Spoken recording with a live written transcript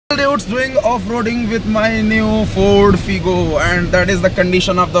Dudes, doing off-roading with my new Ford Figo, and that is the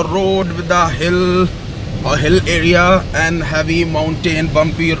condition of the road with the hill area and heavy mountain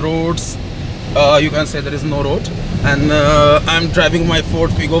bumpy roads. You can say there is no road, and I'm driving my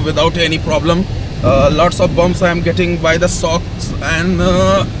Ford Figo without any problem. Lots of bumps I am getting by the socks, and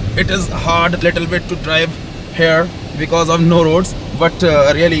it is hard little bit to drive here because of no roads, but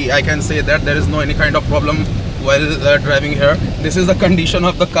really I can say that there is no any kind of problem while driving here. This is the condition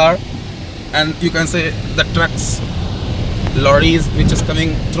of the car, and you can say the trucks, lorries which is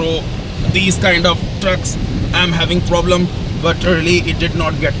coming through, these kind of trucks I'm having problem, but really it did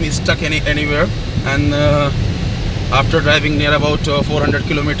not get me stuck anywhere. And after driving near about 400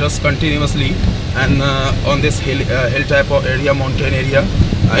 kilometers continuously, and on this hill type of area, mountain area,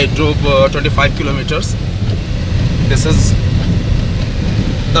 I drove 25 kilometers. This is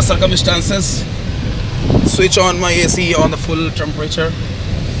the circumstances. Switch on my AC on the full temperature,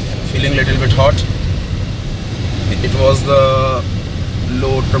 feeling little bit hot. It was the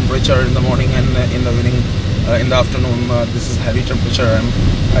low temperature in the morning, and in the evening, in the afternoon, this is heavy temperature.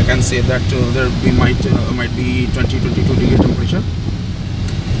 I can say that there might be 20-22 degree temperature.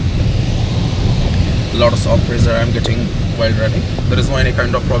 A lot of soft pressure I'm getting while driving. There is no any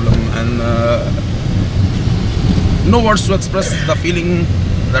kind of problem, and no words to express the feeling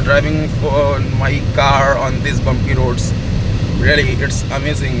that driving on my car on these bumpy roads. Really, it's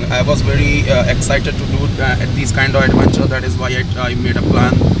amazing. I was very excited to do these kind of adventure. That is why I made a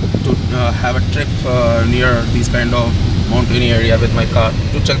plan to have a trip near these kind of mountain area with my car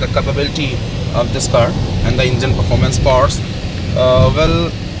to check the capability of this car and the engine performance powers.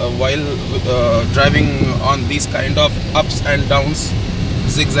 While driving on these kind of ups and downs,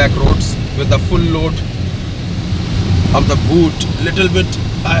 zigzag roads with the full load of the boot, little bit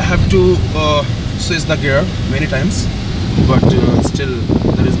I have to switch the gear many times, but still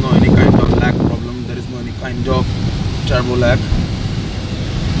there is no any kind of lag problem, there is no any kind of turbo lag.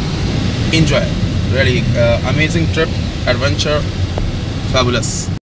 Enjoy, really amazing trip, adventure, fabulous.